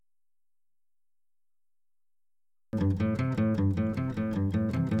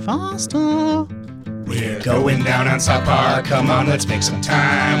faster. We're going down on South Park. Come on, let's make some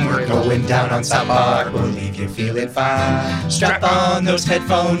time. We're going down on South Park. We'll leave you feeling fine. Strap on those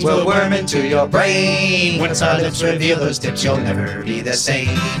headphones. We'll worm into your brain. Once our lips reveal those tips, you'll never be the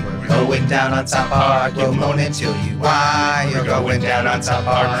same. We're going down on South Park. We'll moan until you whine. We're going down on South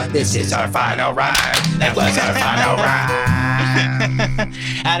Park. This is our final ride. That was our final ride.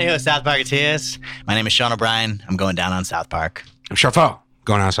 Howdy ho, South Parketeers. My name is Sean O'Brien. I'm going down on South Park. I'm Sharfo,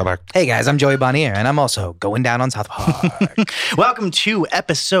 going on South Park. Hey guys, I'm Joey Bonnier, and I'm also going down on South Park. Welcome to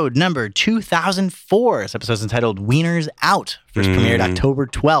episode number 2004. This episode's entitled Wieners Out. First premiered October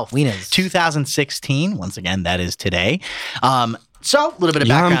 12th, Wieners. 2016. Once again, that is today. So, a little bit of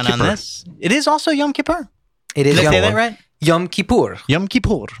Yom background on Kippur. this. It is also Yom Kippur. It is Did I say Yom, that right? Yom Kippur. Yom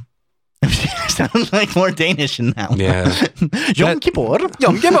Kippur. Sounds like more Danish in that one. Yeah. Yom Kippur.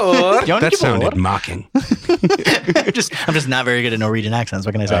 Yom Kippur. Yom That Kippur. sounded mocking. I'm just not very good at Norwegian accents.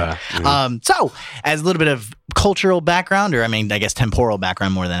 What can I say? So, as a little bit of cultural background, or I guess temporal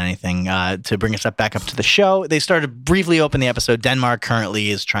background more than anything, to bring us back up to the show, they started briefly open the episode. Denmark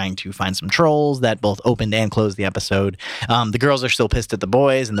currently is trying to find some trolls that both opened and closed the episode. The girls are still pissed at the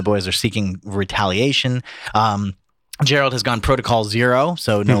boys, and the boys are seeking retaliation. Gerald has gone protocol 0,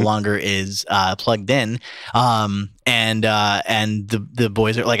 so no longer is plugged in. And the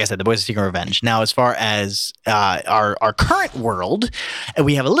boys are, like I said, the boys are seeking revenge. Now, as far as our current world,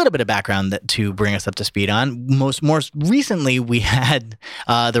 we have a little bit of background to bring us up to speed on. Most recently, we had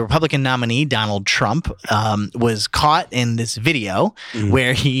the Republican nominee, Donald Trump, was caught in this video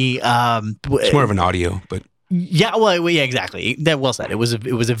where he... It's more of an audio, but... Yeah, exactly. That well said. It was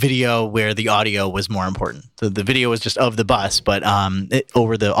a video where the audio was more important. So the video was just of the bus, but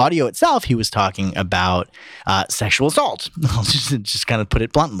over the audio itself, he was talking about sexual assault. I'll just kind of put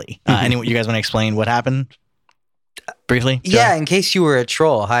it bluntly. Anyone, you guys want to explain what happened briefly? Yeah, in case you were a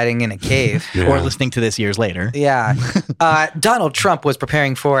troll hiding in a cave. Or listening to this years later. Yeah. Donald Trump was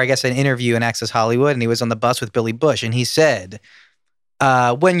preparing for, I guess, an interview in Access Hollywood, and he was on the bus with Billy Bush, and he said...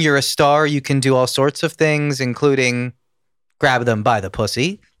 when you're a star, you can do all sorts of things, including grab them by the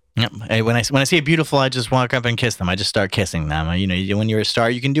pussy. Yep. Hey, when I see a beautiful, I just walk up and kiss them. I just start kissing them. When you're a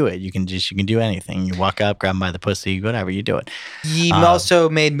star, you can do it. You can do anything. You walk up, grab them by the pussy, whatever. You do it. He also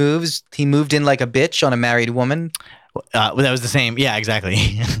made moves. He moved in like a bitch on a married woman. That was the same. Yeah,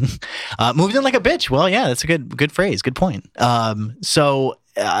 exactly. Moved in like a bitch. Well, yeah, that's a good phrase. Good point.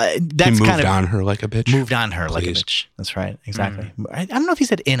 That's he moved kind of on her like a bitch. moved on her like a Please. bitch. That's right. Exactly. I don't know if he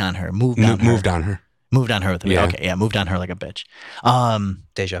said in on her. Moved on her. Moved on her. Moved on her with a bitch. Yeah. Okay, yeah, moved on her like a bitch.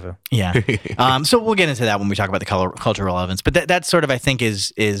 Deja vu. Yeah. So we'll get into that when we talk about the cultural relevance. But that sort of, I think,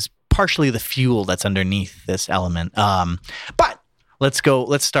 is partially the fuel that's underneath this element. But let's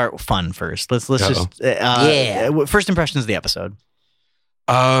start fun first. Let's just first impressions of the episode.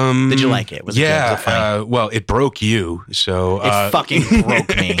 Did you like it? Was it good? Was it funny? Well, it broke you, so... It fucking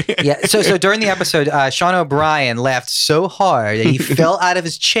broke me. Yeah. So during the episode, Sean O'Brien laughed so hard that he fell out of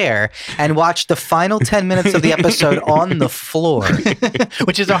his chair and watched the final 10 minutes of the episode on the floor.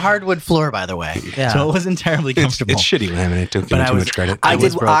 Which is a hardwood floor, by the way. Yeah. So it wasn't terribly comfortable. It's shitty laminate. Don't give me too much credit.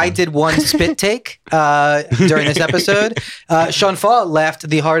 I did one spit take during this episode. Sean Fall laughed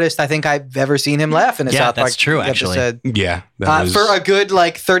the hardest I think I've ever seen him laugh in a South Park that's true, actually. episode. Yeah. That was... For a good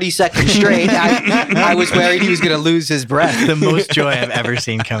 30 seconds straight, I was worried he was going to lose his breath. the most joy I've ever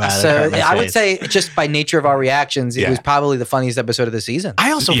seen come out of Cartman's I would face. say, just by nature of our reactions, it was probably the funniest episode of the season. I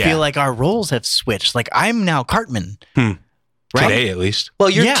also feel like our roles have switched. Like, I'm now Cartman. Right? Today, at least. Well,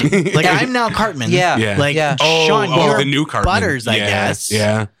 you're like I'm now Cartman. Yeah. Like Sean, you're the new Cartman. Butters, I guess.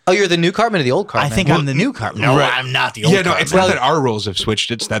 Yeah. Oh, you're the new Cartman or the old Cartman? I think I'm the new Cartman. No, I'm not the old Cartman. Yeah, no, it's not that our roles have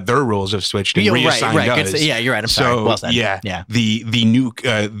switched. It's that their roles have switched and reassigned us. Yeah, you're right. I'm sorry. Well said. Yeah. The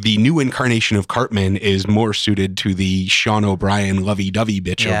new incarnation of Cartman is more suited to the Sean O'Brien lovey-dovey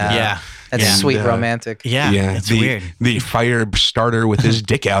bitch over there. Yeah. That's sweet romantic. Yeah, it's weird. The fire starter with his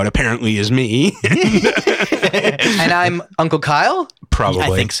dick out apparently is me. And I'm Uncle Kyle? Probably.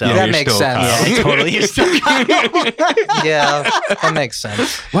 I think so. Yeah, That you're makes still sense. Kyle. Yeah, totally. You're still Yeah, that makes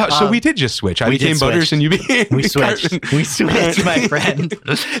sense. Wow, so we did just switch. I we did became Butters switch. and you became We switched. Cartman. We switched, my friend.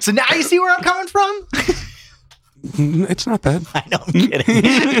 So now you see where I'm coming from? It's not bad. I know, I'm kidding.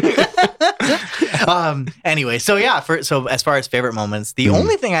 Anyway, so as far as favorite moments, the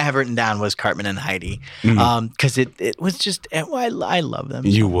only thing I have written down was Cartman and Heidi, because it was just I love them.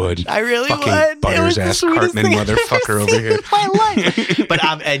 You would. I really fucking would. Butters It was ass the sweetest Cartman thing I've ever motherfucker over seen here. in my life. But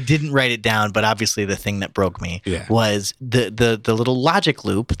I didn't write it down. But obviously, the thing that broke me was the little logic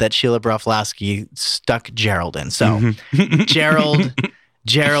loop that Sheila Broflovsky stuck Gerald in. So Gerald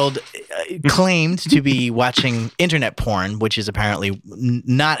claimed to be watching internet porn, which is apparently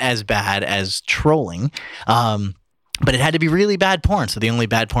not as bad as trolling. But it had to be really bad porn. So the only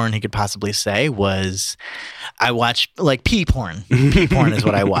bad porn he could possibly say was, I watch like pee porn. Pee porn is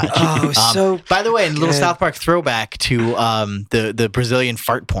what I watch. So by the way, a little South Park throwback to the Brazilian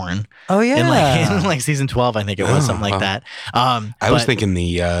fart porn. Oh yeah, in like season 12, I think it was something like that. I was thinking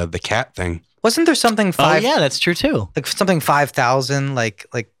the cat thing. Wasn't there something Oh yeah, that's true too. like something 5,000, like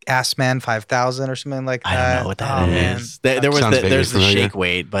Ass Man 5,000 or something like that? I don't know what that is. There's the shake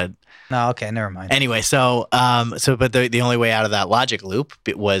weight, but no, okay, never mind. anyway, but the only way out of that logic loop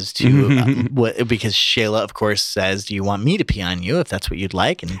was to because Shayla, of course, says, "Do you want me to pee on you if that's what you'd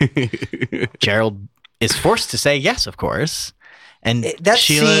like?" And Gerald is forced to say yes, of course. And That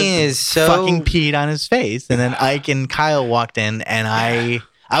Sheila scene is so fucking peed on his face, and then Ike and Kyle walked in, and I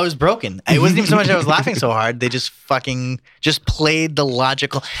was broken. It wasn't even so much I was laughing so hard. They just played the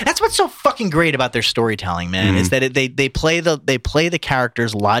logical. That's what's so fucking great about their storytelling, man. Is that they play the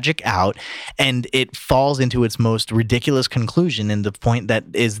characters' logic out, and it falls into its most ridiculous conclusion in the point that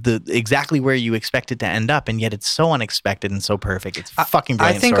is exactly where you expect it to end up, and yet it's so unexpected and so perfect. It's fucking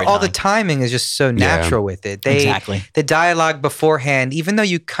brilliant. I think all the timing is just so natural with it. Exactly. The dialogue beforehand, even though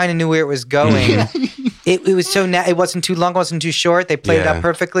you kind of knew where it was going, it was so it wasn't too long, wasn't too short. They played it out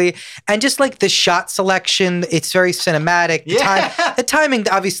perfectly. And just like the shot selection, it's very cinematic. The timing,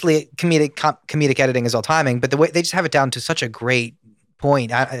 obviously, comedic editing is all timing, but the way they just have it down to such a great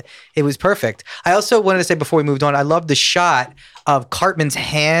point. It was perfect. I also wanted to say before we moved on, I love the shot of Cartman's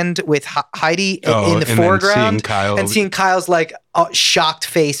hand with Heidi in the foreground and seeing Kyle's like shocked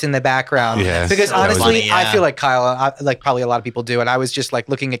face in the background. Yes. Because honestly, funny, I feel like Kyle, like probably a lot of people do, and I was just like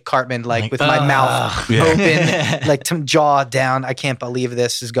looking at Cartman like with my mouth open, like jaw down. I can't believe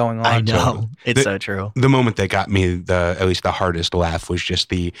this is going on. I know. It's so true. The moment that got me at least the hardest laugh was just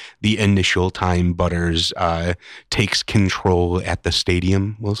the initial time Butters takes control at the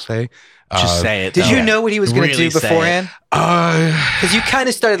stadium, we'll say. Just say it. Did you know what he was going to do beforehand? Because you kind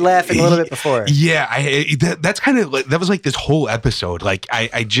of started laughing a little bit before. Yeah, that's kind of that was like this whole episode. Like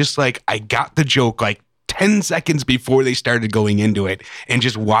I just like I got the joke like 10 seconds before they started going into it, and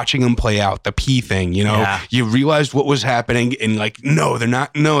just watching them play out the pee thing, you realized what was happening, and like, no, they're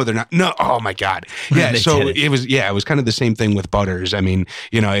not, oh my God. Yeah. So it was kind of the same thing with Butters. I mean,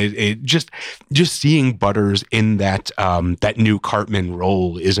 it just seeing Butters in that new Cartman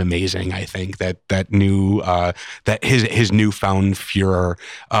role is amazing. I think that new, that his newfound Fuhrer,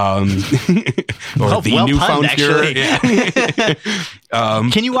 or the newfound Fuhrer. Yeah.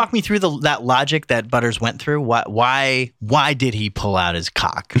 Can you walk me through that logic that Butters went through? Why did he pull out his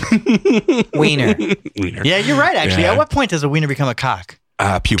cock? Wiener. Yeah, you're right. Actually, at what point does a wiener become a cock?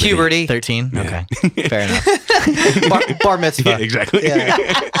 Puberty. 13. Yeah. Okay, fair enough. Bar mitzvah. Yeah, exactly. Yeah.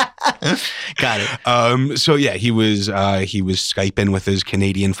 Got it. So yeah, he was Skyping with his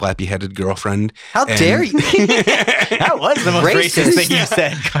Canadian flappy-headed girlfriend. How dare you? That was the most racist thing you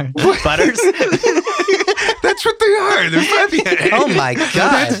said, Butters. That's what they are. They're flappy-headed. Oh my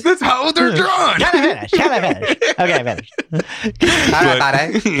God. That's how they're drawn. Can I finish? Okay, finish.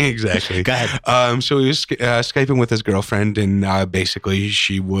 Exactly. Go ahead. So he was Skyping with his girlfriend, and basically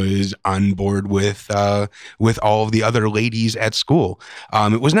she was on board with all of the other ladies at school.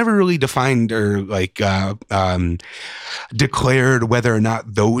 It was never really defined or declared whether or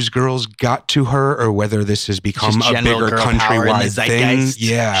not those girls got to her, or whether this has become a bigger countrywide thing.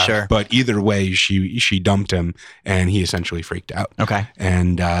 Yeah, sure. But either way, she dumped him, and he essentially freaked out. Okay.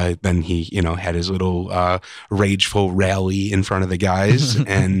 And then he, had his little rageful rally in front of the guys,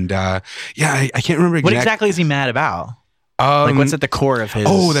 and I can't remember what exactly is he mad about. What's at the core of his?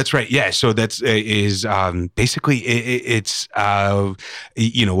 Oh, that's right. Yeah. So that's basically it's what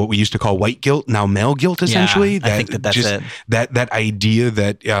we used to call white guilt, now male guilt, essentially. Yeah, I think that's it. That idea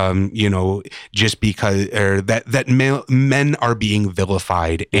that just because that men are being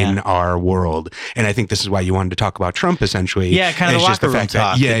vilified in our world, and I think this is why you wanted to talk about Trump, essentially. Yeah, kind of the locker room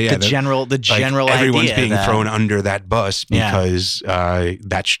talk. The general everyone's idea being thrown under that bus because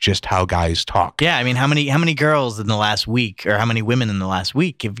that's just how guys talk. Yeah, I mean, how many girls in the last week, or how many women in the last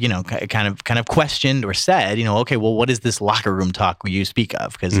week have kind of questioned or said, okay, well, what is this locker room talk you speak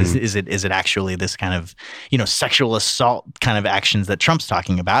of? Because is it actually this kind of sexual assault kind of actions that Trump's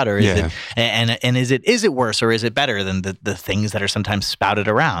talking about, or is it and is it worse, or is it better than the things that are sometimes spouted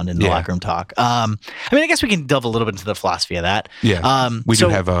around in the locker room talk? I mean, I guess we can delve a little bit into the philosophy of that. Yeah, we do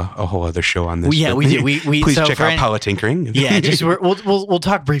have a whole other show on this. Yeah, we do. Please check out Politinkering. Yeah, just we'll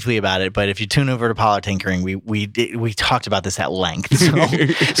talk briefly about it. But if you tune over to Politinkering, we talk talked about this at length,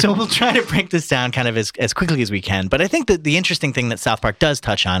 so we'll try to break this down kind of as quickly as we can. But I think that the interesting thing that South Park does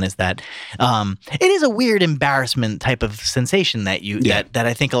touch on is that it is a weird embarrassment type of sensation that that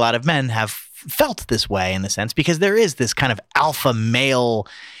I think a lot of men have felt this way in the sense, because there is this kind of alpha male,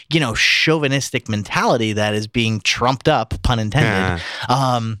 chauvinistic mentality that is being trumped up, pun intended,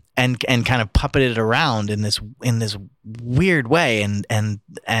 and kind of puppeted around in this weird way, and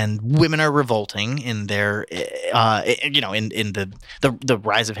women are revolting in their in the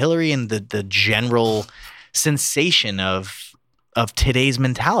rise of Hillary and the general sensation of today's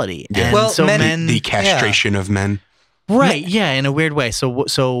mentality. Yeah. And Well, so men, the castration of men. right? Yeah, in a weird way. So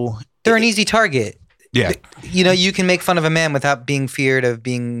They're an easy target. Yeah. You can make fun of a man without being feared of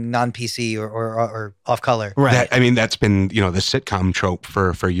being non-PC or off color. right. That's been, the sitcom trope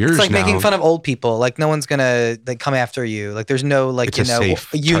for years It's like now. making fun of old people. Like no one's gonna come after you. Like there's no It's a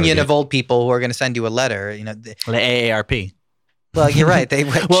safe a union target. of old people who are gonna send you a letter. The AARP. Well, you're right.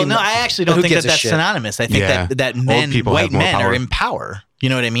 Well, no, I actually don't who think gives a that's shit? synonymous. I think Yeah. that Old men, people white have more men, power. are in power. You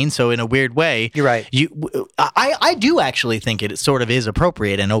know what I mean? So in a weird way, You're right. I do actually think it sort of is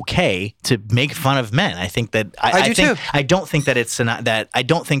appropriate and okay to make fun of men. I think that I do too. I don't think that it's that. I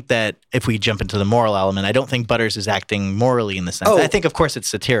don't think that if we jump into the moral element, I don't think Butters is acting morally in the sense. Oh. I think, of course, it's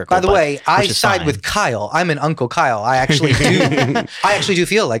satirical. By the way, I which is side fine. with Kyle. I'm an Uncle Kyle. I actually do. I actually do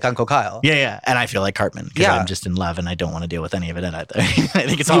feel like Uncle Kyle. Yeah, and I feel like Cartman because Yeah. I'm just in love and I don't want to deal with any of it either. I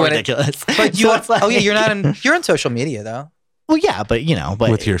think it's You all wanna- ridiculous. But you So are, it's like- oh yeah, you're on social media though. Well, yeah, but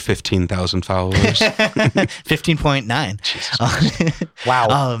with your 15,000 followers. 15.9.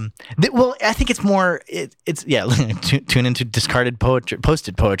 Wow. Well, I think it's more. It's tune into discarded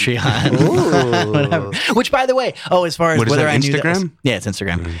posted poetry on whatever. Which, by the way, as far as What is whether that, I knew that was, Instagram? yeah, it's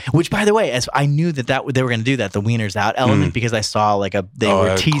Instagram. Which, by the way, as I knew that they were going to do that, the wieners out element, because I saw they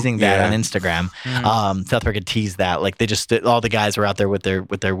were teasing that yeah. on Instagram. South Park had teased that, like they just all the guys were out there with their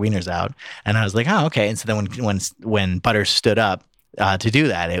wieners out, and I was like, oh, okay. And so then when Butters stood up to do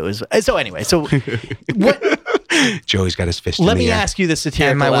that, it was so. Anyway, so what? Joey's got his fist Let in the me air. ask you the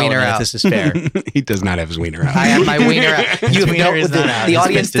satirical And my wiener element, if out. this is fair. He does not have his wiener out. I have my wiener out. His wiener is not out. The His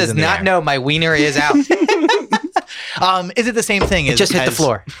audience fist is does in the not air. know my wiener is out. Is it the same thing? It just hit the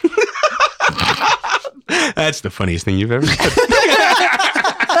floor. That's the funniest thing you've ever said.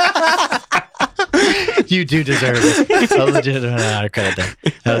 You do deserve it. A legitimate amount of credit there.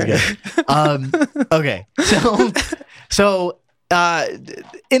 That was good. Okay, so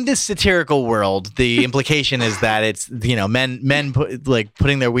in this satirical world, the implication is that it's men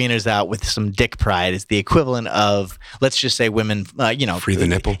putting their wieners out with some dick pride is the equivalent of, let's just say, women Free the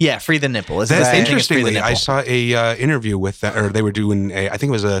nipple. Yeah, free the nipple. It's the That's same thing as free the interestingly, I nipple. saw a interview with that, or they were doing I think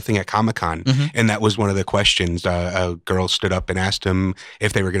it was a thing at Comic-Con, and that was one of the questions. A girl stood up and asked him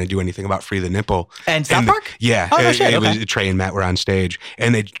if they were going to do anything about Free the Nipple. And South Park? Yeah. Oh, no shit, it okay. was Trey and Matt were on stage,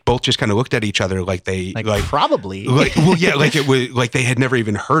 and they both just kind of looked at each other like they probably. like it was like they had never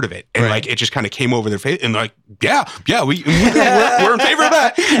even heard of it, and like it just kind of came over their face, and like we're in favor of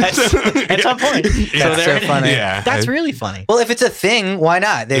that At some point. That's so funny. Yeah, That's really funny. Well, if it's a thing, why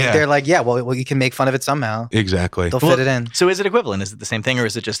not? Yeah. They're like, well, you can make fun of it somehow. exactly. They'll fit it in. So is it equivalent? Is it the same thing, or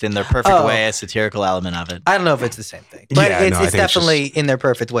is it just in their perfect Oh. way, a satirical element of it? I don't know if it's the same thing, but Yeah, it's, no, I it's think it's definitely in their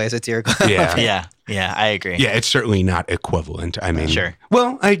perfect way. Satirical. Yeah. Yeah, I agree. Yeah, it's certainly not equivalent. I mean, Sure.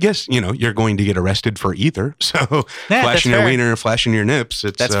 Well, I guess you're going to get arrested for either. So that's flashing your fair. wiener and flashing your nips.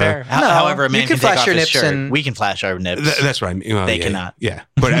 It's That's fair. No, However, a man you can can take flash off your his nips shirt. and- We can flash our nips. That's what I mean. Well, They yeah, cannot. Yeah,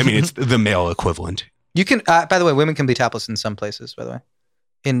 but I mean, it's the male equivalent. You can. By the way, women can be topless in some places. By the way,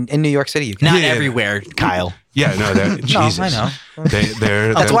 in New York City, you can. Not Yeah. everywhere, Kyle. Yeah, no, Jesus. I know.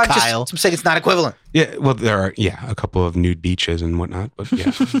 They're That's why I'm Kyle. just saying it's not equivalent. yeah. Well, there are a couple of nude beaches and whatnot, but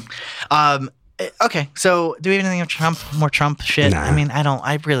yeah. Okay, so do we have anything of more Trump shit? Nah. I mean,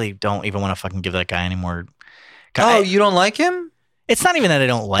 I really don't even want to fucking give that guy any more. Oh, you don't like him? It's not even that I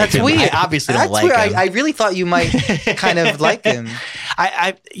don't like That's him. weird. I obviously That's don't like weird. him. I really thought you might kind of like him.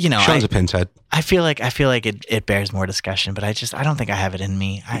 Sean's a pin's head. I feel like it bears more discussion, but I don't think I have it in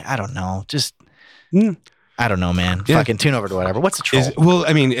me. I don't know. Just I don't know, man. Yeah. Fucking tune over to whatever. What's the troll? Well,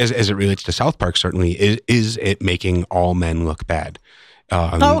 I mean, as it relates to South Park, certainly is it making all men look bad?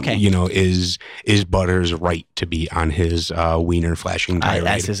 Okay. Is Butters right to be on his wiener flashing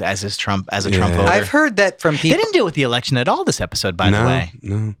tirade? as his Trump Trump Yeah. voter. I've heard that from They people. didn't deal with the election at all this episode, by the way.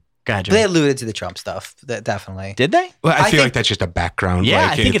 No. Go ahead, They Joey. alluded to the Trump stuff. Definitely. Did they? Well, I feel think- like that's just a background. Yeah,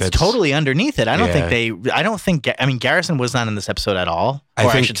 like, I think it's that's- totally underneath it. I don't Yeah. think Garrison was not in this episode at all. I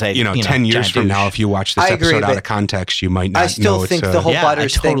Or think, I should say, 10 years giant from now, douche. if you watch this I agree, episode out but of context, you might not I still know think it's the whole Yeah, I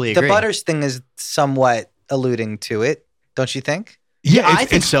Butters totally thing. The agree. Butters thing is somewhat alluding to it, don't you think? Yeah, I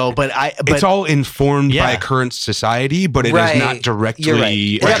think so, but it's all informed by current society, but it is not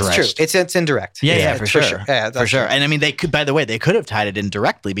directly addressed. That's true. It's indirect. Yeah, for sure. Yeah, for sure. And I mean, they could. By the way, they could have tied it in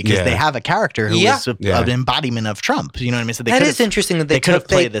directly because they have a character who is an embodiment of Trump. You know what I mean? So that is interesting that they could have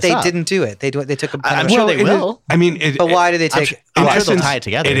played this. They didn't do it. They took a. I'm sure they will. I mean, but why do they take? I'm sure they'll tie it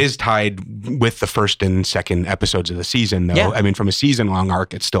together. It is tied with the first and second episodes of the season, though. Yeah. I mean, from a season-long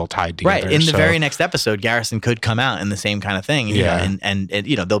arc, it's still tied together. Right. In the very next episode, Garrison could come out in the same kind of thing. You know, and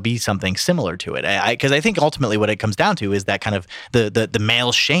you know, there'll be something similar to it. Because I think ultimately what it comes down to is that kind of the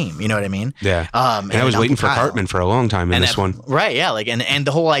male shame. You know what I mean? Yeah. And I was waiting for Cartman for a long time in this one. Right. Yeah. Like and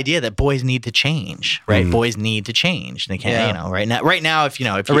the whole idea that boys need to change. Right. Boys need to change. They can't. You know. Right now, if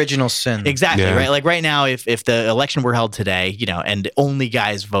original sin. Exactly. Yeah. Right. Like right now, if the election were held today, you know, and only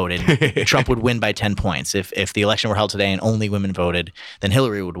guys voted, Trump would win by 10 points. If the election were held today and only women voted, then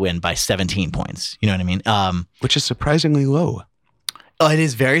Hillary would win by 17 points. You know what I mean? Which is surprisingly low. Oh, it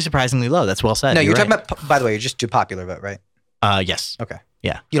is very surprisingly low. That's well said. No, you're talking about, by the way, you're just do popular vote, right? Yes. Okay.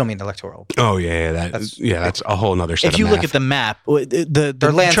 Yeah. You don't mean electoral. Oh, yeah. That's a whole nother set of If you math. look at the map,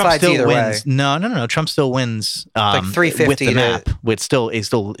 the landslides Trump still either wins. way. No. Trump still wins like 350 with the map.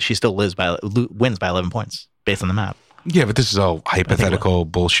 She still wins by 11 points based on the map. Yeah, but this is all hypothetical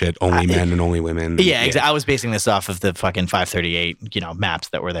bullshit. Only men and only women. Yeah, exactly. I was basing this off of the fucking 538, maps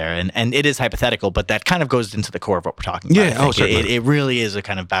that were there, and it is hypothetical, but that kind of goes into the core of what we're talking about. Yeah, certainly. It really is a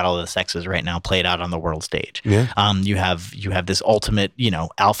kind of battle of the sexes right now, played out on the world stage. Yeah. You have this ultimate,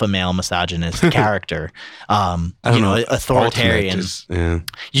 alpha male misogynist character, authoritarian.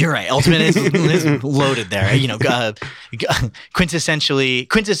 You're right. Ultimate is loaded there. Quintessentially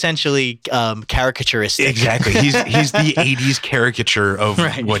caricaturistic. Exactly. He's the 80s caricature of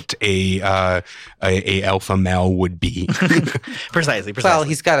what a alpha male would be. Precisely. Well,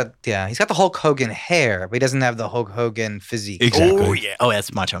 he's got the Hulk Hogan hair, but he doesn't have the Hulk Hogan physique. Exactly. Oh yeah. Oh,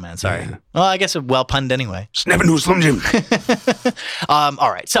 that's Macho Man. Sorry. Yeah. Well, I guess well punned anyway. Just never knew Slim Jim.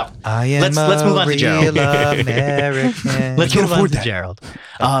 All right. So let's move on to Gerald. Let's move on to Gerald.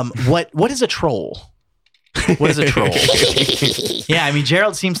 What is a troll? What is a troll? Yeah, I mean,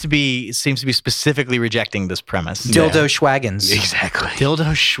 Gerald seems to be specifically rejecting this premise. Dildo Schwaggins. Exactly.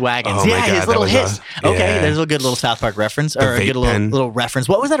 Dildo Schwaggins. Oh yeah, his little hiss. Okay, there's a good little South Park reference, or a good little reference.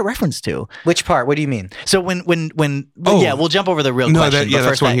 What was that a reference to? Which part? What do you mean? So when we'll jump over the real question.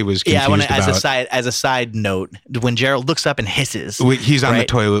 That's when he was confused about. As a side note, when Gerald looks up and hisses, he's on the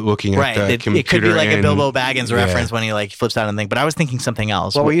toilet looking at the computer. It could be like a Bilbo Baggins reference when he like flips out and thing. But I was thinking something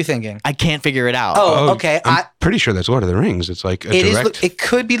else. What were you thinking? I can't figure it out. Oh, okay. I'm pretty sure that's Lord of the Rings. It's like a direct. It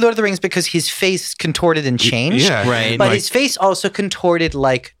could be Lord of the Rings because his face contorted and changed. Yeah, right. But his face also contorted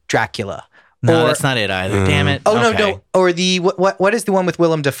like Dracula. No, that's not it either. Damn it. Oh no. Or the what is the one with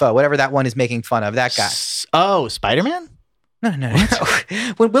Willem Dafoe? Whatever that one is making fun of. That guy. Spider-Man. No.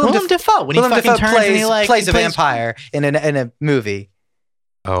 When Willem Dafoe. When Willem he fucking Dafoe turns and he plays a vampire in a movie.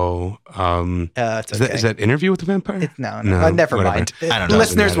 Oh, it's okay. Is that Interview with the Vampire? No, never mind. I don't know.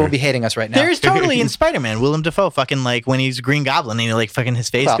 Listeners will be hating us right now. There's totally in Spider-Man, Willem Dafoe fucking like when he's Green Goblin and like fucking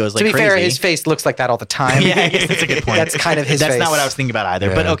his face goes like crazy. To be fair, his face looks like that all the time. Yeah, I guess that's a good point. That's kind of his face. That's not what I was thinking about either.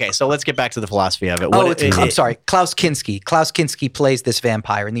 Yeah. But okay, so let's get back to the philosophy of it. I'm sorry. Klaus Kinski. Klaus Kinski plays this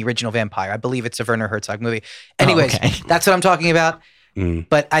vampire in the original Vampire. I believe it's a Werner Herzog movie. Anyways, that's what I'm talking about.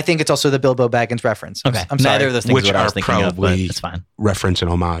 But I think it's also the Bilbo Baggins reference. Okay, I'm sorry. Neither of those things what I was thinking of, but it's fine. Reference and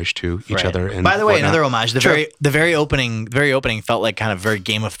homage to each other. And by the way, another homage. The very opening felt like kind of very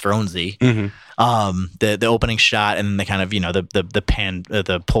Game of Thronesy. Mm-hmm. The opening shot and the kind of the pan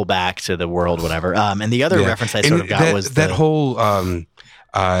the pull back to the world whatever. And the other reference I sort of got was that whole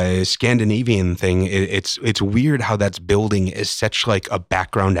Scandinavian thing. It's weird how that's building as such like a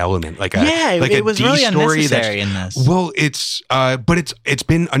background element, it was really unnecessary in this. Well, but it's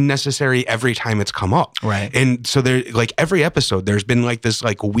been unnecessary every time it's come up, right? And so there, like every episode, there's been like this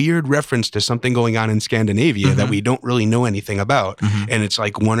like weird reference to something going on in Scandinavia that we don't really know anything about, and it's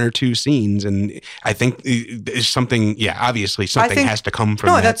like one or two scenes, and I think it's something. Yeah, obviously something has to come from.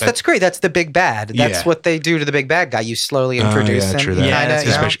 No, that's great. That's the big bad. That's what they do to the big bad guy. You slowly introduce him. True that.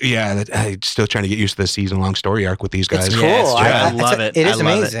 Especially, I'm still trying to get used to the season-long story arc with these guys. It's cool. I love it. It is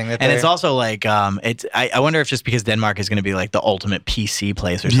amazing. And it's also like, I wonder if just because Denmark is going to be like the ultimate PC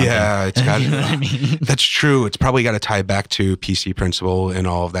place or something. Yeah, it's got. You know what I mean? That's true. It's probably got to tie back to PC Principle and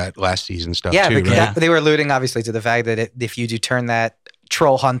all of that last season stuff. Yeah, too, because they were alluding obviously to the fact that if you do turn that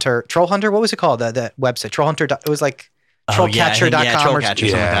Troll Hunter, what was it called? The website Troll Hunter. It was like. Trollcatcher.com or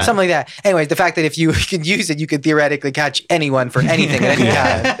something like that. Anyways, the fact that if you can use it, you could theoretically catch anyone for anything at any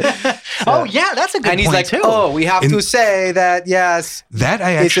time. Oh yeah, that's a good And he's point like, too. oh, we have to say that, yes, That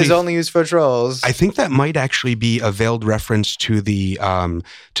I this actually is only used for trolls. I think that might actually be a veiled reference to the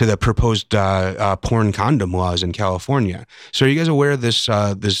proposed porn condom laws in California. So are you guys aware of this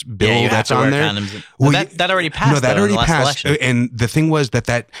this bill yeah, you have that's to on wear there? condoms. Well, that already passed. No, that though, in already the last passed. election. And the thing was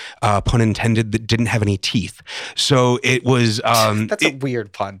that pun intended, that didn't have any teeth. So it was. That's a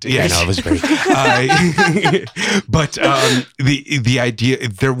weird pun, dude. Yeah, no, it was very. But the idea,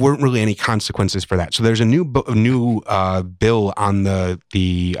 there weren't really any consequences for that. So there's a new bill on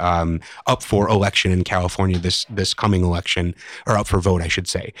the up for election in California this coming election, or up for vote, I should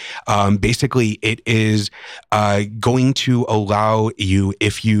say. Basically, it is going to allow you,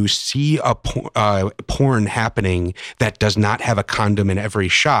 if you see a porn happening that does not have a condom in every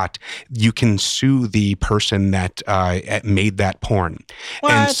shot, you can sue the person that made that porn.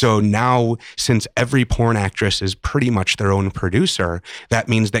 What? And so now, since every porn actress is pretty much their own producer, that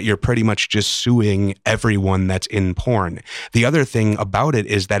means that you're pretty much just suing everyone that's in porn. The other thing about it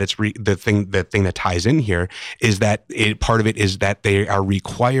is that it's the thing that ties in here is that part of it is that they are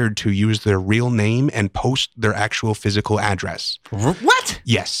required to use their real name and post their actual physical address. What?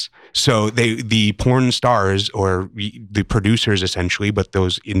 Yes. So the porn stars, or the producers essentially, but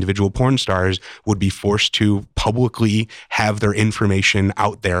those individual porn stars would be forced to publicly have their information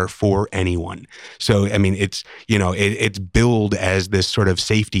out there for anyone. So, I mean, it's, it's billed as this sort of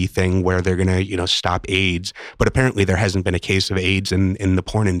safety thing where they're going to, stop AIDS, but apparently there hasn't been a case of AIDS in the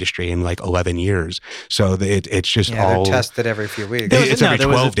porn industry in like 11 years. So it's just all they're tested every few weeks. It's every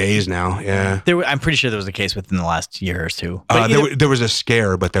 12 days now. Yeah. I'm pretty sure there was a case within the last year or two. There was a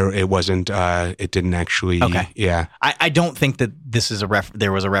scare, but it wasn't. It didn't actually. Okay. Yeah. I don't think that this is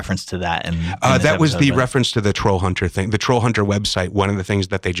there was a reference to that. In that was episode, the reference to the Troll Hunter thing. The Troll Hunter website. One of the things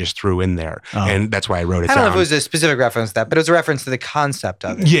that they just threw in there, and that's why I wrote it down. I don't know if it was a specific reference to that, but it was a reference to the concept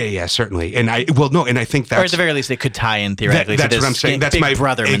of it. Yeah, certainly. And I think that's, or at the very least, it could tie in theoretically. That's to what I'm saying. That's Big my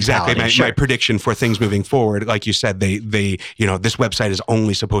Brother exactly mentality. my prediction for things moving forward. Like you said, they this website is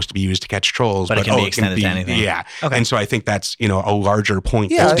only supposed to be used to catch trolls, but it can be extended to anything. Yeah. Okay. And so I think that's a larger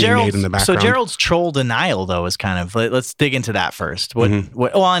point that's being made in the background. So Gerald's troll denial, though, is kind of. Let's dig into that first. What?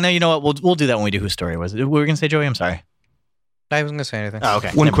 Well, I know. You know what? We'll do that when we do Whose Story Was It. What were we going to say, Joey? I'm sorry. I wasn't going to say anything. Oh,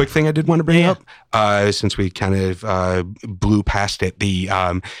 okay. One quick thing I did want to bring up, since we kind of blew past it,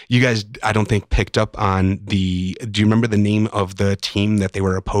 you guys, I don't think, picked up on do you remember the name of the team that they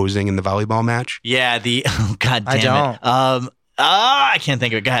were opposing in the volleyball match? Yeah, God damn it. I can't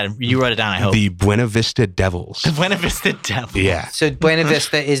think of it. Go ahead. You wrote it down, I hope. The Buena Vista Devils. The Buena Vista Devils. Yeah. So Buena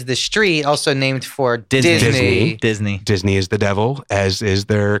Vista is the street, also named for Disney. Disney is the devil, as is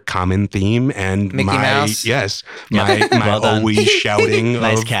their common theme. And Mickey Mouse. Yes. My Well done. always shouting.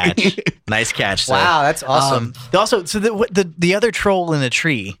 Nice catch. Nice catch. Sir. Wow, that's awesome. Also, so the other troll in a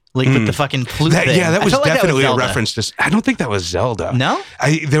tree, like with the fucking flute thing. Yeah, that was definitely a Zelda. reference to. I don't think that was Zelda. No?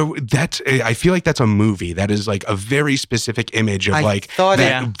 I feel like that's a movie. That is like a very specific image of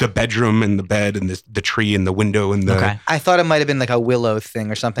the bedroom and the bed and the tree and the window and the. Okay. I thought it might have been like a Willow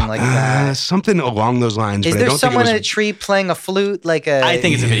thing or something like that. Something along those lines. Is but there I don't someone think in a tree playing a flute? I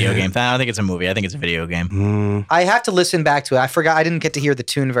think it's a video game. I don't think it's a movie. I think it's a video game. I have to listen back to it. I forgot. I didn't get to hear the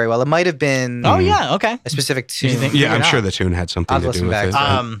tune very well. It might have been. Oh yeah. Okay. A specific tune. Yeah, I'm sure the tune had something to do with it.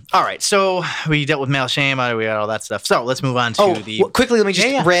 All right. So we dealt with male shame. We got all that stuff. So let's move on to quickly, let me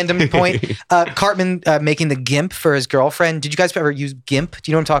just random point. Cartman making the GIMP for his girlfriend. Did you guys ever use GIMP? Do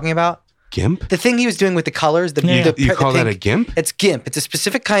you know what I'm talking about? GIMP? The thing he was doing with the colors. You call that a GIMP? It's GIMP. It's a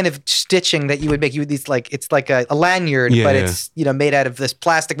specific kind of stitching that you would make. You would these it's like a lanyard, but it's made out of this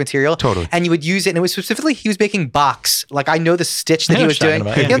plastic material. Totally. And you would use it, and it was specifically he was making box. Like I know the stitch that he was doing.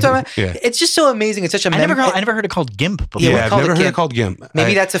 About, you know what I'm talking about? It's just so amazing. It's such a. I never heard it called GIMP before. Yeah, I've never heard it called GIMP.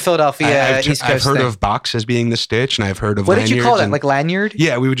 Maybe that's a Philadelphia East Coast I've heard thing. of box as being the stitch, and I've heard of. What did you call that? Like lanyard?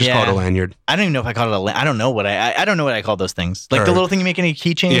 Yeah, we would just call it a lanyard. I don't even know if I called it I don't know what I don't know what I call those things. Like the little thing you make in a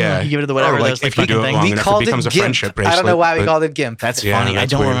keychain. You give it to the whatever. Like if you do it long we enough, called it becomes a GIMP. friendship bracelet. I don't know why we called it GIMP. That's funny. I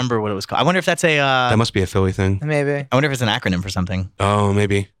don't remember what it was called. I wonder if that's a. That must be a Philly thing. Maybe. I wonder if it's an acronym for something. Oh,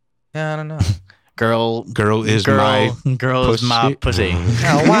 maybe. Yeah, I don't know. Girl is my pussy.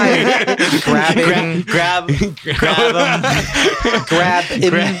 Oh, why? grab him,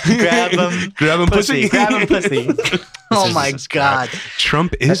 grab him pussy. pussy. Oh my God.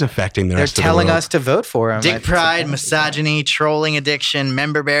 Trump is affecting the They're rest of the telling world. us to vote for him. Dick pride, misogyny, trolling addiction,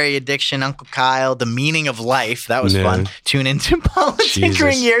 memberberry addiction, Uncle Kyle, the meaning of life. That was Yeah. fun. Tune into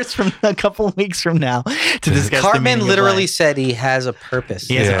Politinkering Jesus. years from a couple of weeks from now to discuss the Cartman meaning of literally life. said he has a purpose.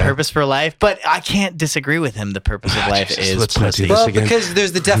 He has a Yeah. purpose for life, but I can't disagree with him. The purpose of life Jesus, is let's not do pussy. this Well, again. because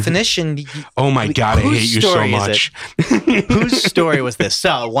there's the definition. Oh my God, I Whose hate you so story is much. Whose story was this?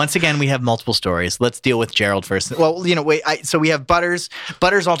 So once again, we have multiple stories. Let's deal with Gerald first. Well, wait. So we have Butters.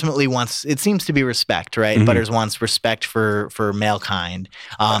 Butters ultimately wants. It seems to be respect, right? Mm-hmm. Butters wants respect for male kind,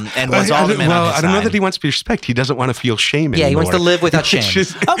 and wants all the men on his I don't know side. that he wants to be respect. He doesn't want to feel shame Yeah, he wants to anymore. live without It's shame.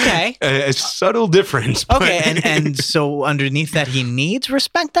 just Okay. a subtle difference. but- Okay, and so underneath that, he needs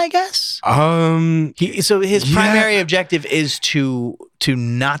respect, I guess. So his Yeah. primary objective is to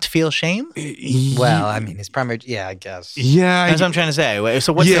not feel shame. Well, I mean, his primary. Yeah, I guess. yeah, That's what I'm trying to say.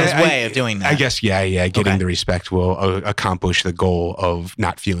 So what's his way of doing that? I guess, yeah. Getting Okay. the respect will accomplish the goal of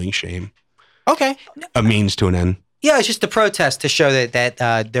not feeling shame. Okay. A means to an end. Yeah, it's just a protest to show that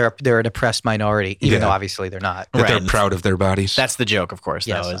they're an oppressed minority, even Yeah. though obviously they're not. That Right. they're proud of their bodies. That's the joke, of course,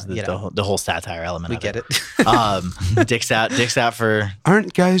 Yes, though, is you know. the whole satire element We of get it. it. Dick's out for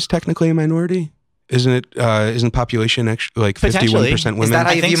Aren't guys technically a minority? Isn't it? Isn't population actually like Potentially. 51% women? Is that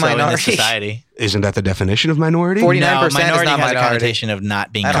how I you think view so in this minority? society. Isn't that the definition of minority? 49% is minority not has a minority. connotation of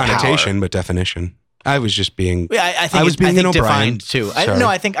not being I don't in power. Connotation, but definition. I was just being. Yeah, I think I was being an O'Brien. defined too. Sorry.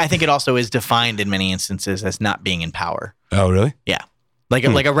 I think it also is defined in many instances as not being in power. Oh, really? Yeah, like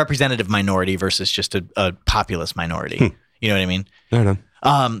a representative minority versus just a populous minority. You know what I mean? I don't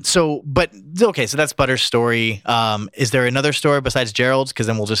know. So that's Butter's story. Is there another story besides Gerald's? Because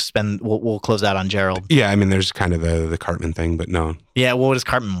then we'll close out on Gerald. Yeah, I mean, there's kind of the Cartman thing, but no. Yeah, what does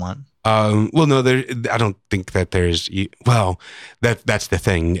Cartman want? Well, no, I don't think that there's. Well, that's the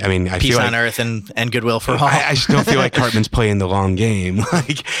thing. I mean, I Peace feel on like earth and goodwill for all. I still feel like Cartman's playing the long game,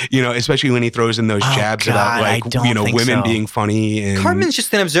 like especially when he throws in those jabs God, about I like don't think women so. being funny. And Cartman's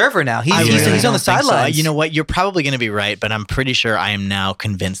just an observer now. He's I he's really on don't the think so. sidelines. You know what? You're probably going to be right, but I'm pretty sure I am now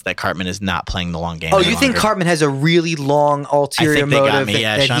convinced that Cartman is not playing the long game. Oh, any you think longer. Cartman has a really long I ulterior think they motive? got me.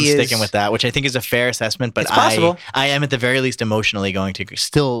 Yeah, that Sean's he is, sticking with that, which I think is a fair assessment. But It's possible. I am at the very least emotionally going to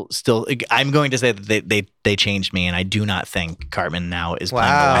still. I'm going to say that they changed me, and I do not think Cartman now is playing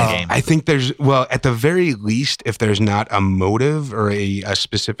the Wow. long game. I think at the very least, if there's not a motive or a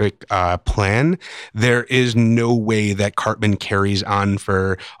specific plan, there is no way that Cartman carries on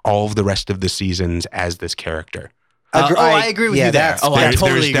for all of the rest of the seasons as this character. I agree with you there. that's- Oh, I There's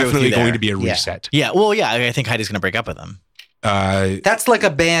totally agree with definitely you going there. to be a Yeah. reset. Yeah, well, yeah, I think Heidi's going to break up with him. That's like a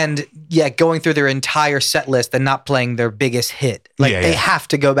band, going through their entire set list and not playing their biggest hit. Like Yeah, they yeah. have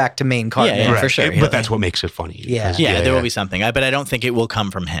to go back to main Cartman. Yeah, for sure. But that's what makes it funny. Yeah. Yeah, there will be something, but I don't think it will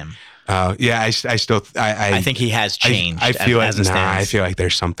come from him. I still. I think he has changed. I feel as like it stands. I feel like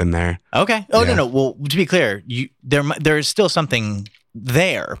there's something there. Okay. Oh Yeah. no. Well, to be clear, there is still something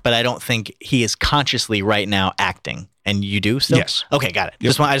there, but I don't think he is consciously right now acting. And you do still? Yes. Okay, got it.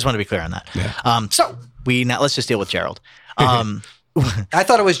 Yep. I just want to be clear on that. Yeah. So let's just deal with Gerald. I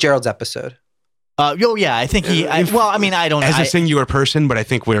thought it was Gerald's episode. Yeah, I think I don't. As a singular person, but I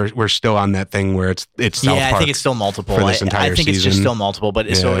think we're still on that thing where it's South Yeah, I Park think it's still multiple. for this entire I think it's just season. still multiple.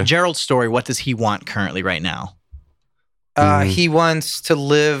 But so Yeah. Gerald's story, what does he want currently right now? He wants to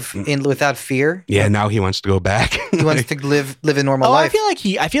live without fear. Yeah, now he wants to go back. He wants to live a normal Oh, life.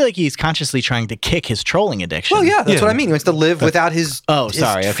 I feel like he's consciously trying to kick his trolling addiction. Well, yeah, that's Yeah. what I mean. He wants to live without his, his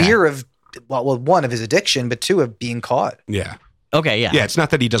okay. fear of, one, of his addiction, but two, of being caught. Yeah. Okay, yeah. Yeah, it's not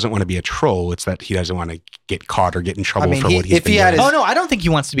that he doesn't want to be a troll. It's that he doesn't want to get caught or get in trouble for what he's if been he had doing. his- Oh no, I don't think he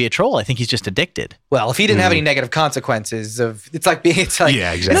wants to be a troll. I think he's just addicted. Well, if he didn't have any negative consequences it's like Yeah, It's exactly.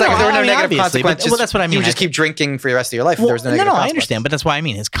 like if No, there were I no mean, negative obviously, but- consequences. well, that's what I mean. You would I just think- keep drinking for the rest of your life if there was no negative I consequences. understand, but that's why I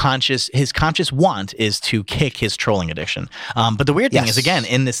mean his conscious want is to kick his trolling addiction. But the weird thing is, again,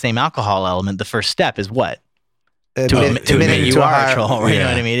 in this same alcohol element, the first step is what? To admit you to are a higher- troll. Right? You know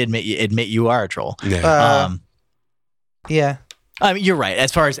Yeah. what I mean? Admit you are a troll. Yeah. Yeah. I mean, you're right.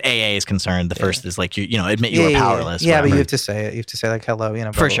 As far as AA is concerned, the first is like admit you are powerless. Yeah, but whatever. you have to say it. You have to say like hello.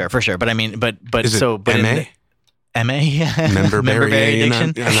 Blah, for blah, sure. But I mean, but Is so it but in MA? the- MA, yeah. Memberberry addiction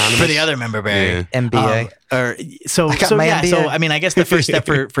Anonymous? for the other memberberry. Yeah. MBA. So got my MBA. So I mean, I guess the first step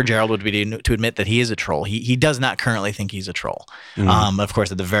for Gerald would be to admit that he is a troll. He does not currently think he's a troll. Of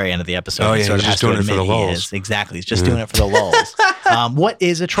course, at the very end of the episode, Oh, he yeah, sort he's of just has to doing it for admit the he lulz. is. Exactly, he's just doing it for the lulz. What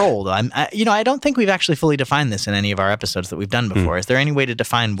is a troll, though? I don't think we've actually fully defined this in any of our episodes that we've done before. Is there any way to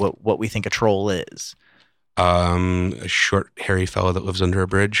define what we think a troll is? A short, hairy fellow that lives under a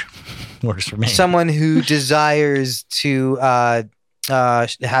bridge. Works for me. Someone who desires to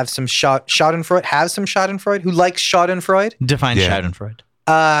have some Schadenfreude, who likes Schadenfreude. Define Yeah.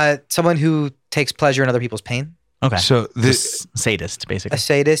 Schadenfreude. Someone who takes pleasure in other people's pain. Okay. So This sadist, A basically.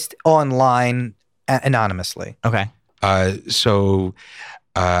 sadist online anonymously. Okay. So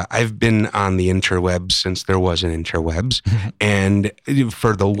I've been on the interwebs since there was an interwebs, and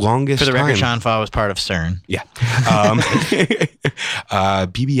for the longest For the record, time, Sean Fa was part of CERN. yeah,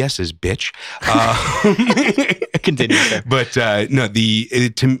 BBS's bitch. Continue, sir. But no,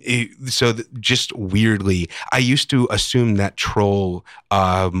 just weirdly, I used to assume that troll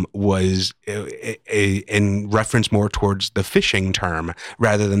was in reference more towards the fishing term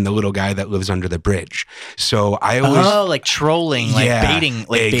rather than the little guy that lives under the bridge. So I always like trolling, like Yeah, baiting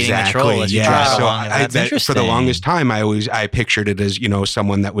the troll as you yeah. drive So along. That's interesting. for the longest time, I pictured it as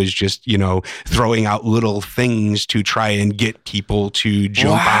someone that was just throwing out little things to try and get people to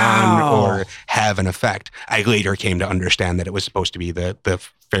jump on or have an effect. I later came to understand that it was supposed to be the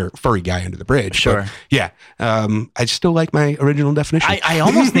furry guy under the bridge. Sure. But yeah. I still like my original definition. I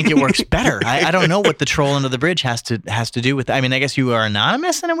almost think it works better. I don't know what the troll under the bridge has to do with. I mean, I guess you are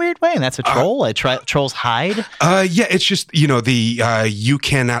anonymous in a weird way, and that's a troll. Trolls hide. Yeah, it's just you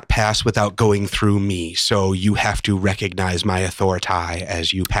cannot pass without going through me, so you have to recognize my authority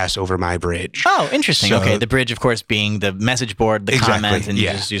as you pass over my bridge. Oh, interesting. So- Okay, the bridge, of course, being the message board, the Exactly, comments, and you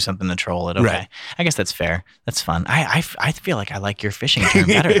yeah. just do something to troll it. Okay, Right. I guess that's fair. That's fun. I feel like I like your fishing term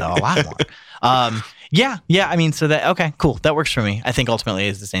better though, a lot more. Yeah. I mean, so that okay, cool. That works for me. I think ultimately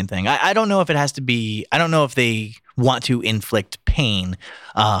it's the same thing. I don't know if it has to be. I don't know if they want to inflict pain.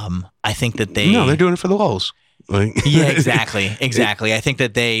 I think that they're doing it for the lulz. Like, Yeah, exactly. I think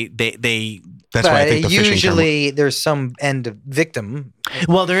that they That's why I think the fishing term. usually there's some end victim.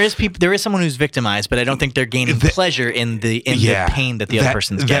 well, there is someone who's victimized, but I don't think they're gaining pleasure in the Yeah, pain that the other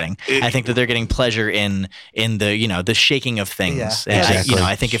person's getting. it- I think that they're getting pleasure in the the shaking of things. Yeah. Exactly.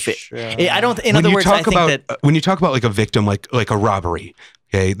 I think if it, Sure. I don't. In when other you words, talk I think about that when you talk about like a victim, like a robbery.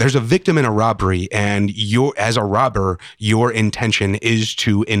 Okay, there's a victim in a robbery, and as a robber, your intention is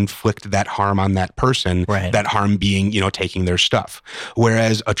to inflict that harm on that person. Right. That harm being, taking their stuff.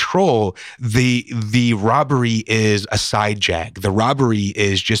 Whereas a troll, the robbery is a side jag. The robbery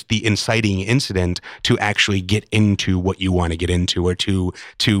is just the inciting incident to actually get into what you want to get into, or to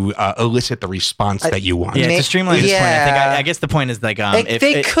elicit the response that you want. yeah, to streamline this point, I think Yeah. I guess the point is like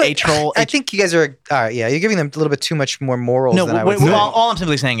They could. a troll. I think you guys are. All right, yeah, you're giving them a little bit too much more morals No, than I would say. all I'm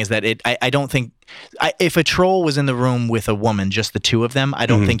simply saying is that I don't think if a troll was in the room with a woman, just the two of them, I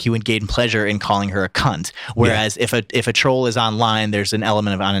don't think you would gain pleasure in calling her a cunt. Whereas if a troll is online, there's an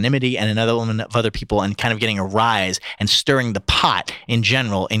element of anonymity and another element of other people, and kind of getting a rise and stirring the pot in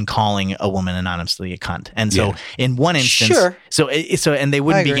general in calling a woman anonymously a cunt. And so in one instance, Sure. and they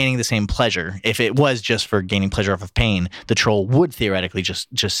wouldn't be agree. gaining the same pleasure if it was just for gaining pleasure off of pain. The troll would theoretically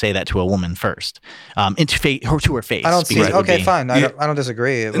just say that to a woman first, to her face. I don't see. because it would Okay, be- fine. I don't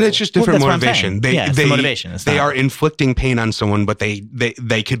disagree. And it's just Well, different that's what I'm motivation. saying. Yeah, it's the motivation. It's They not- are inflicting pain on someone, but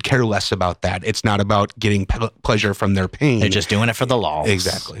they could care less about that. It's not about getting pleasure from their pain. They're just doing it for the law.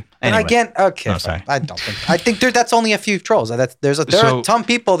 Exactly. And Anyway. again, okay, Oh, sorry. I don't think. I think that's only a few trolls. There are some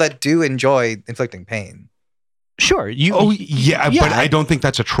people that do enjoy inflicting pain. Sure. Yeah, but I don't think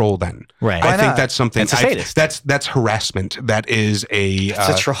that's a troll then. Right. I Why think not? that's something. That's a sadist. That's harassment. That is a. It's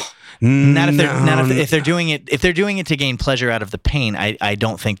a troll. Not if they're doing it. If they're doing it to gain pleasure out of the pain, I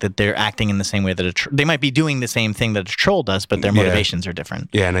don't think that they're acting in the same way that they might be doing the same thing that a troll does, but their Yeah. motivations are different.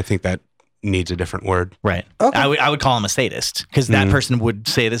 Yeah, and I think that needs a different word. Right. Okay. I would call him a sadist because that person would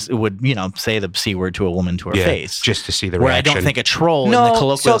say the C word to a woman to her face. just to see the Where reaction. I don't think a troll in No, the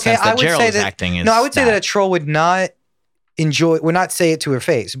colloquial so, okay, sense I that would Gerald say is that- acting is. No, I would say that a troll would not say it to her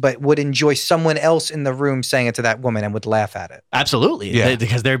face, but would enjoy someone else in the room saying it to that woman and would laugh at it. Absolutely. Yeah.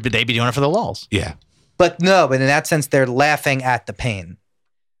 Because they'd be doing it for the lulz. Yeah. But in that sense, they're laughing at the pain,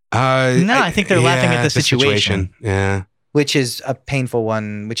 No, I think they're laughing at the situation. Yeah. which is a painful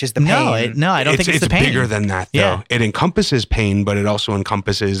one, which is the pain. I don't think it's the pain. bigger than that, though. Yeah. It encompasses pain, but it also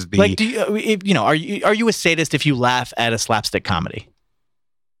encompasses the. Like, are you a sadist if you laugh at a slapstick comedy?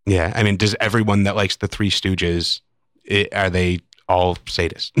 Yeah, I mean, does everyone that likes the Three Stooges, are they all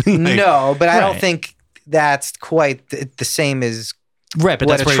sadists? Like, No, but I don't Right. think that's quite the same as Right, but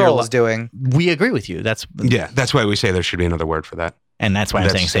what that's a where troll is doing. We agree with you. That's Yeah, that's why we say there should be another word for that. and that's why I'm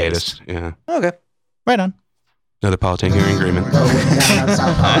That's saying sadist. Yeah. Okay. Right on. Another politicking agreement.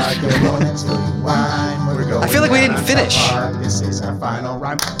 I feel like we didn't finish. This is our final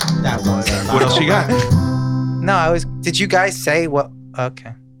rhyme. That was our What else you got? No, Did you guys say what?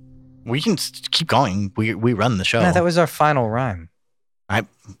 Okay. We can keep going. We run the show. No, that was our final rhyme.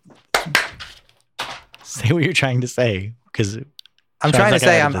 Say what you're trying to say, because I'm trying to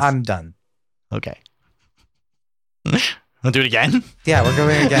say I'm done. Okay. We'll do it again? Yeah, we're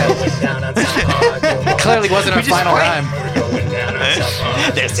going again. It clearly wasn't our final rhyme.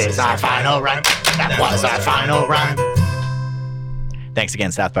 This is our final rhyme. That was our final rhyme. Thanks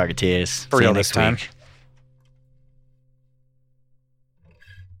again, South Parketeers. For real this time.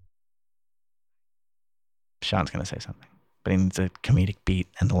 Sean's going to say something, but he needs a comedic beat,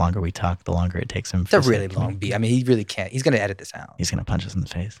 and the longer we talk, the longer it takes him. It's a really long beat. I mean, he really can't. He's going to edit this out. He's going to punch us in the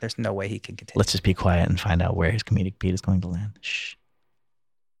face. There's no way he can continue. Let's just be quiet and find out where his comedic beat is going to land. Shh.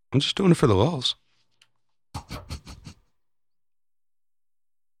 I'm just doing it for the lulz.